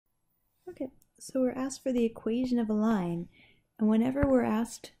Okay, so we're asked for the equation of a line, and whenever we're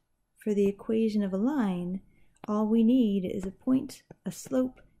asked for the equation of a line, all we need is a point, a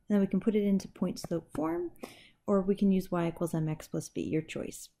slope, and then we can put it into point slope form, or we can use y equals mx plus b, your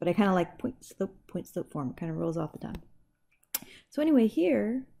choice. But I kind of like point slope form. It kind of rolls off the tongue. So anyway,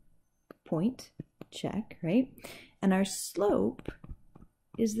 here, point, check, right? And our slope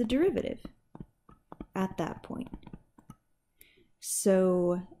is the derivative at that point.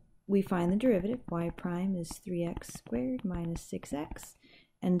 So we find the derivative, y prime is 3x squared minus 6x.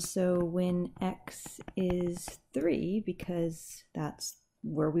 And so when x is 3, because that's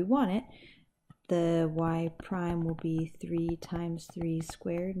where we want it, the y prime will be 3 times 3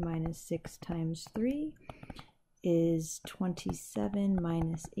 squared minus 6 times 3 is 27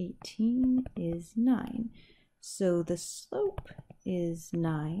 minus 18 is 9. So the slope is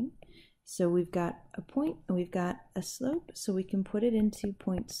 9. So we've got a point and we've got a slope, so we can put it into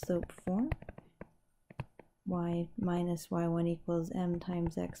point slope form. Y minus y1 equals m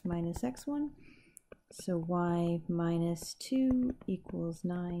times x minus x1. So y minus 2 equals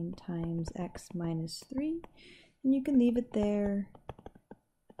 9 times x minus 3. And you can leave it there,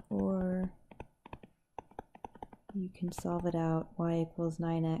 or you can solve it out. Y equals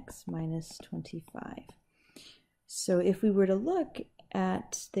 9x minus 25. So if we were to look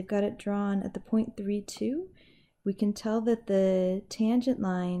at, they've got it drawn at the point 3, 2, we can tell that the tangent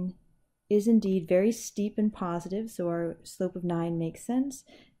line is indeed very steep and positive, so our slope of 9 makes sense,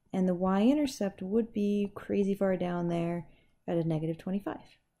 and the y-intercept would be crazy far down there at a negative 25,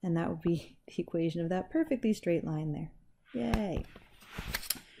 and that would be the equation of that perfectly straight line there. Yay!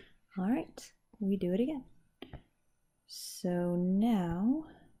 All right, we do it again. So now,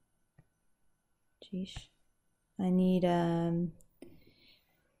 geesh, I need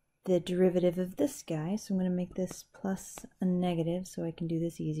the derivative of this guy, so I'm going to make this plus a negative so I can do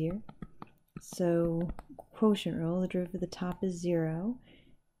this easier. So quotient rule, the derivative of the top is 0,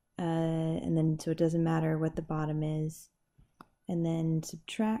 and then so it doesn't matter what the bottom is, and then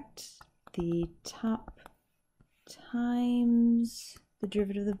subtract the top times the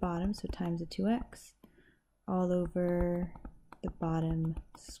derivative of the bottom, so times the 2x, all over the bottom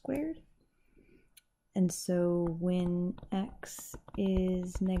squared. And so when x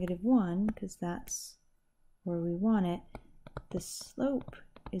is negative 1, because that's where we want it, the slope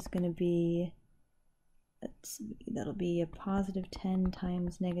is going to be, that'll be a positive 10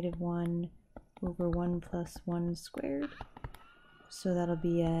 times negative 1 over 1 plus 1 squared. So that'll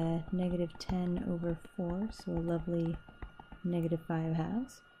be a negative 10 over 4, so a lovely negative 5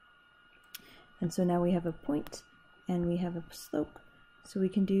 halves. And so now we have a point and we have a slope, so we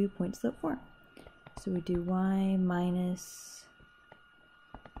can do point slope form. So we do y minus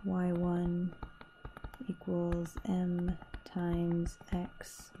y1 equals m times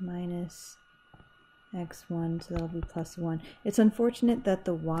x minus x1, so that'll be plus 1. It's unfortunate that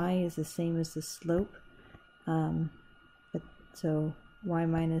the y is the same as the slope, but so y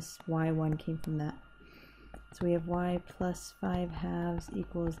minus y1 came from that. So we have y plus 5 halves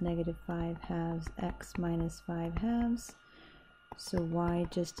equals negative 5 halves x minus 5 halves. So y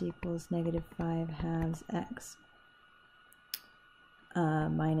just equals negative 5 halves x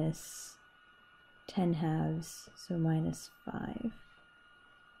minus 10 halves, so minus 5.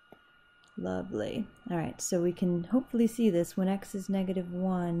 Lovely. All right, so we can hopefully see this. When x is negative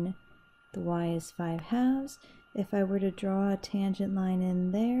 1, the y is 5 halves. If I were to draw a tangent line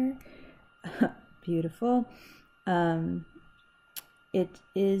in there, beautiful. It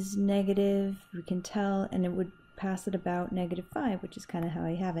is negative, we can tell, and it would pass it about negative 5, which is kind of how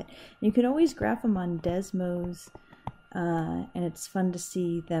I have it. And you can always graph them on Desmos, and it's fun to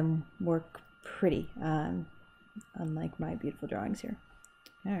see them work pretty, unlike my beautiful drawings here.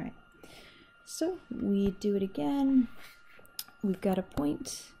 All right, so we do it again. We've got a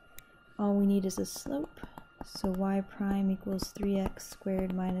point. All we need is a slope. So y prime equals 3x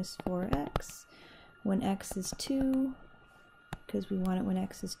squared minus 4x. When x is 2, because we want it when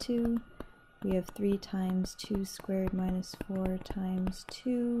x is 2, we have 3 times 2 squared minus 4 times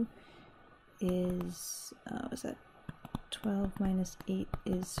 2 is, is that 12 minus 8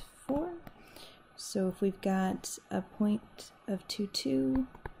 is 4. So if we've got a point of 2, 2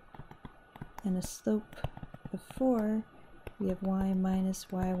 and a slope of 4, we have y minus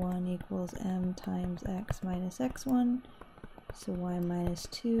y1 equals m times x minus x1. So y minus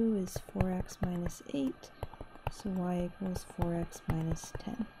 2 is 4x minus 8. So y equals 4x minus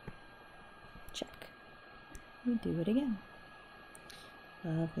 10. Check. We do it again.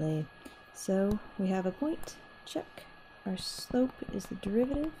 Lovely. So we have a point. Check. Our slope is the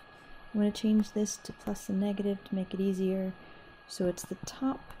derivative. I'm going to change this to plus and negative to make it easier. So it's the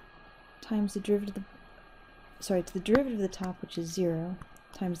top times the derivative of the, it's the derivative of the top, which is 0,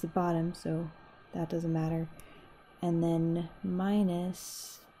 times the bottom, so that doesn't matter, and then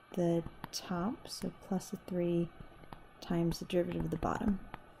minus the top, so plus a 3, times the derivative of the bottom,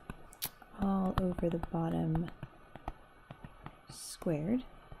 all over the bottom squared.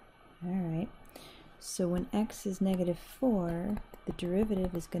 Alright, so when x is -4, the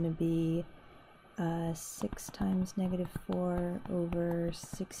derivative is going to be 6 times -4 over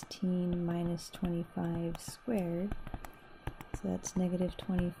 16 minus 25 squared. So that's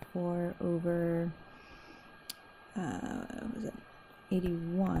 -24 over, what was it,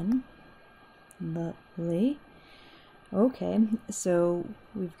 81. Lovely. Okay, so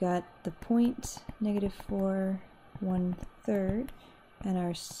we've got the point -4, 1/3, and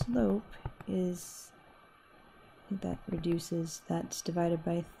our slope is, I think that reduces, that's divided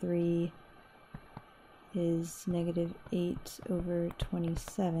by 3 is -8 over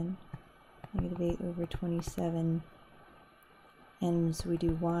 27. -8 over 27. And so we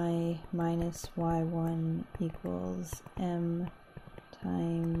do y minus y1 equals m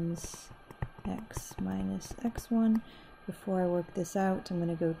times x minus x1. Before I work this out, I'm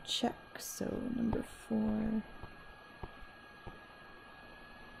going to go check. So number 4.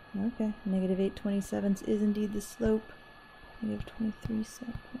 Okay, -8/27 is indeed the slope.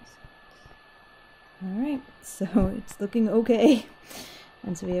 -23/7. Alright, so it's looking okay.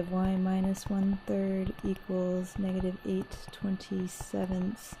 And so we have y minus 1/3 equals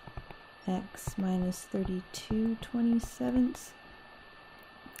 -8/27 x minus 32/27.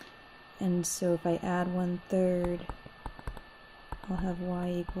 And so if I add 1/3, I'll have y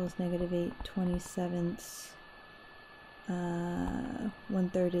equals -8/27.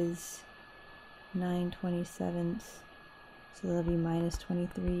 1/3 is 9/27. So that'll be minus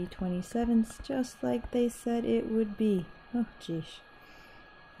 23/27, just like they said it would be. Oh, geesh.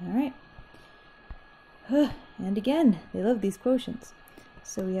 Alright. And again, they love these quotients.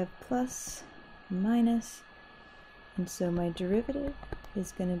 So we have plus, minus, and so my derivative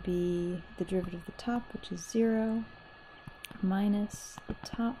is going to be the derivative of the top, which is 0, minus the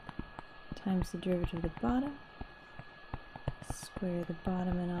top times the derivative of the bottom. Square the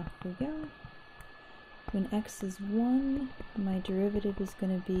bottom and off we go. When x is 1, my derivative is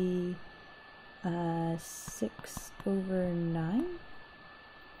going to be 6 over 9.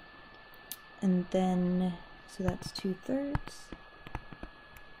 And then, so that's 2/3.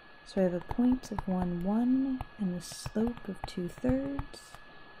 So I have a point of 1, 1, and the slope of 2/3.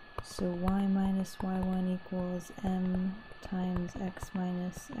 So y minus y1 equals m times x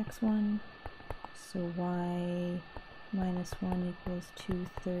minus x1. So y minus 1 equals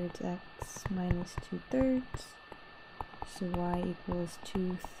 2/3 x minus 2/3. So y equals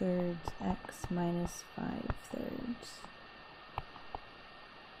 2/3 x minus 5/3.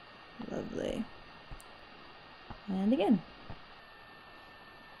 Lovely. And again.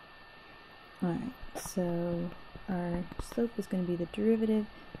 Alright, so our slope is going to be the derivative.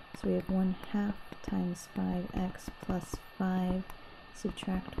 So we have 1/2 times 5x plus 5.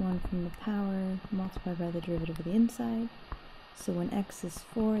 Subtract 1 from the power, multiply by the derivative of the inside. So when x is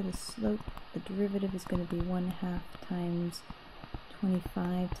 4, the slope, the derivative is going to be 1/2 times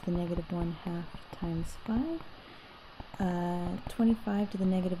 25 to the -1/2 times 5. 25 to the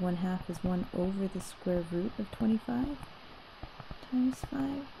 -1/2 is 1 over the square root of 25 times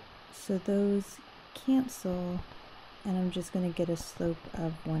 5. So those cancel, and I'm just going to get a slope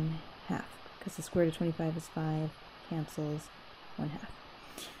of 1/2, because the square root of 25 is 5, cancels 1/2.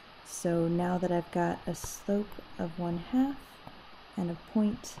 So now that I've got a slope of 1/2 and a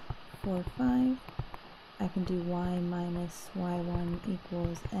 0.45, I can do y minus y1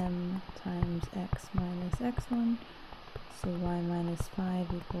 equals m times x minus x1. So y minus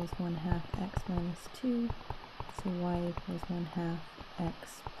 5 equals 1/2 x minus 2. So y equals 1/2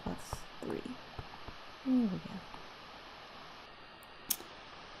 x plus 3. There we go.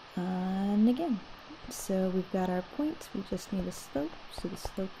 And again, so we've got our point, we just need a slope, so the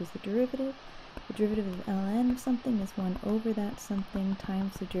slope is the derivative. The derivative of ln of something is 1 over that something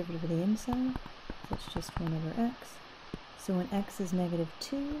times the derivative of the inside, so it's just 1 over x. So when x is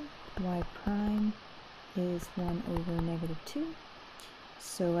 -2, y prime is 1 over -2.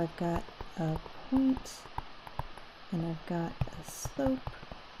 So I've got a point, and I've got a slope,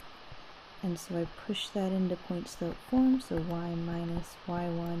 and so I push that into point slope form, so y minus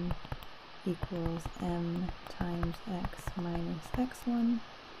y1 equals m times x minus x1.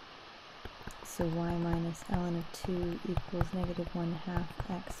 So y minus ln of 2 equals -1/2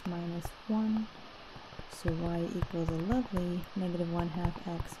 x minus 1. So y equals a lovely -1/2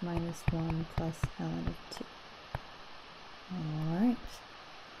 x minus 1 plus ln of 2. Alright.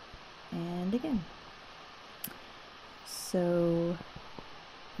 and again. So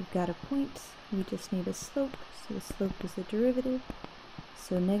we've got a point, we just need a slope, so the slope is the derivative.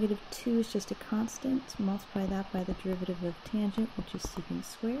 So negative 2 is just a constant, multiply that by the derivative of tangent, which is secant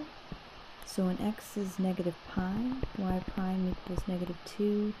squared. So when x is negative pi, y prime equals negative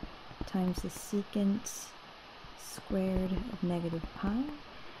 2 times the secant squared of negative pi.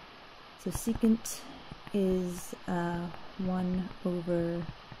 So secant is 1 over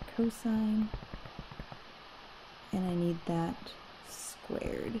cosine, and I need that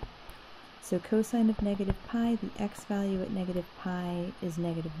squared. So cosine of negative pi, the x value at negative pi is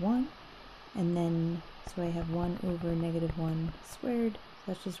negative 1, and then, so I have 1 over negative 1 squared, so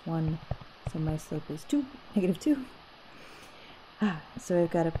that's just 1, so my slope is negative 2. So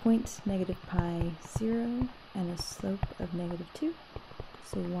I've got a point, negative pi 0, and a slope of negative 2.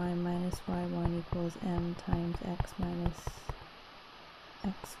 So y minus y1 equals m times x minus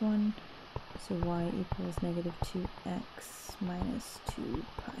x1. So y equals negative 2x minus 2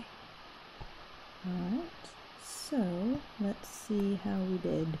 pi. Alright, so let's see how we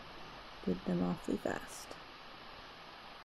did them awfully fast.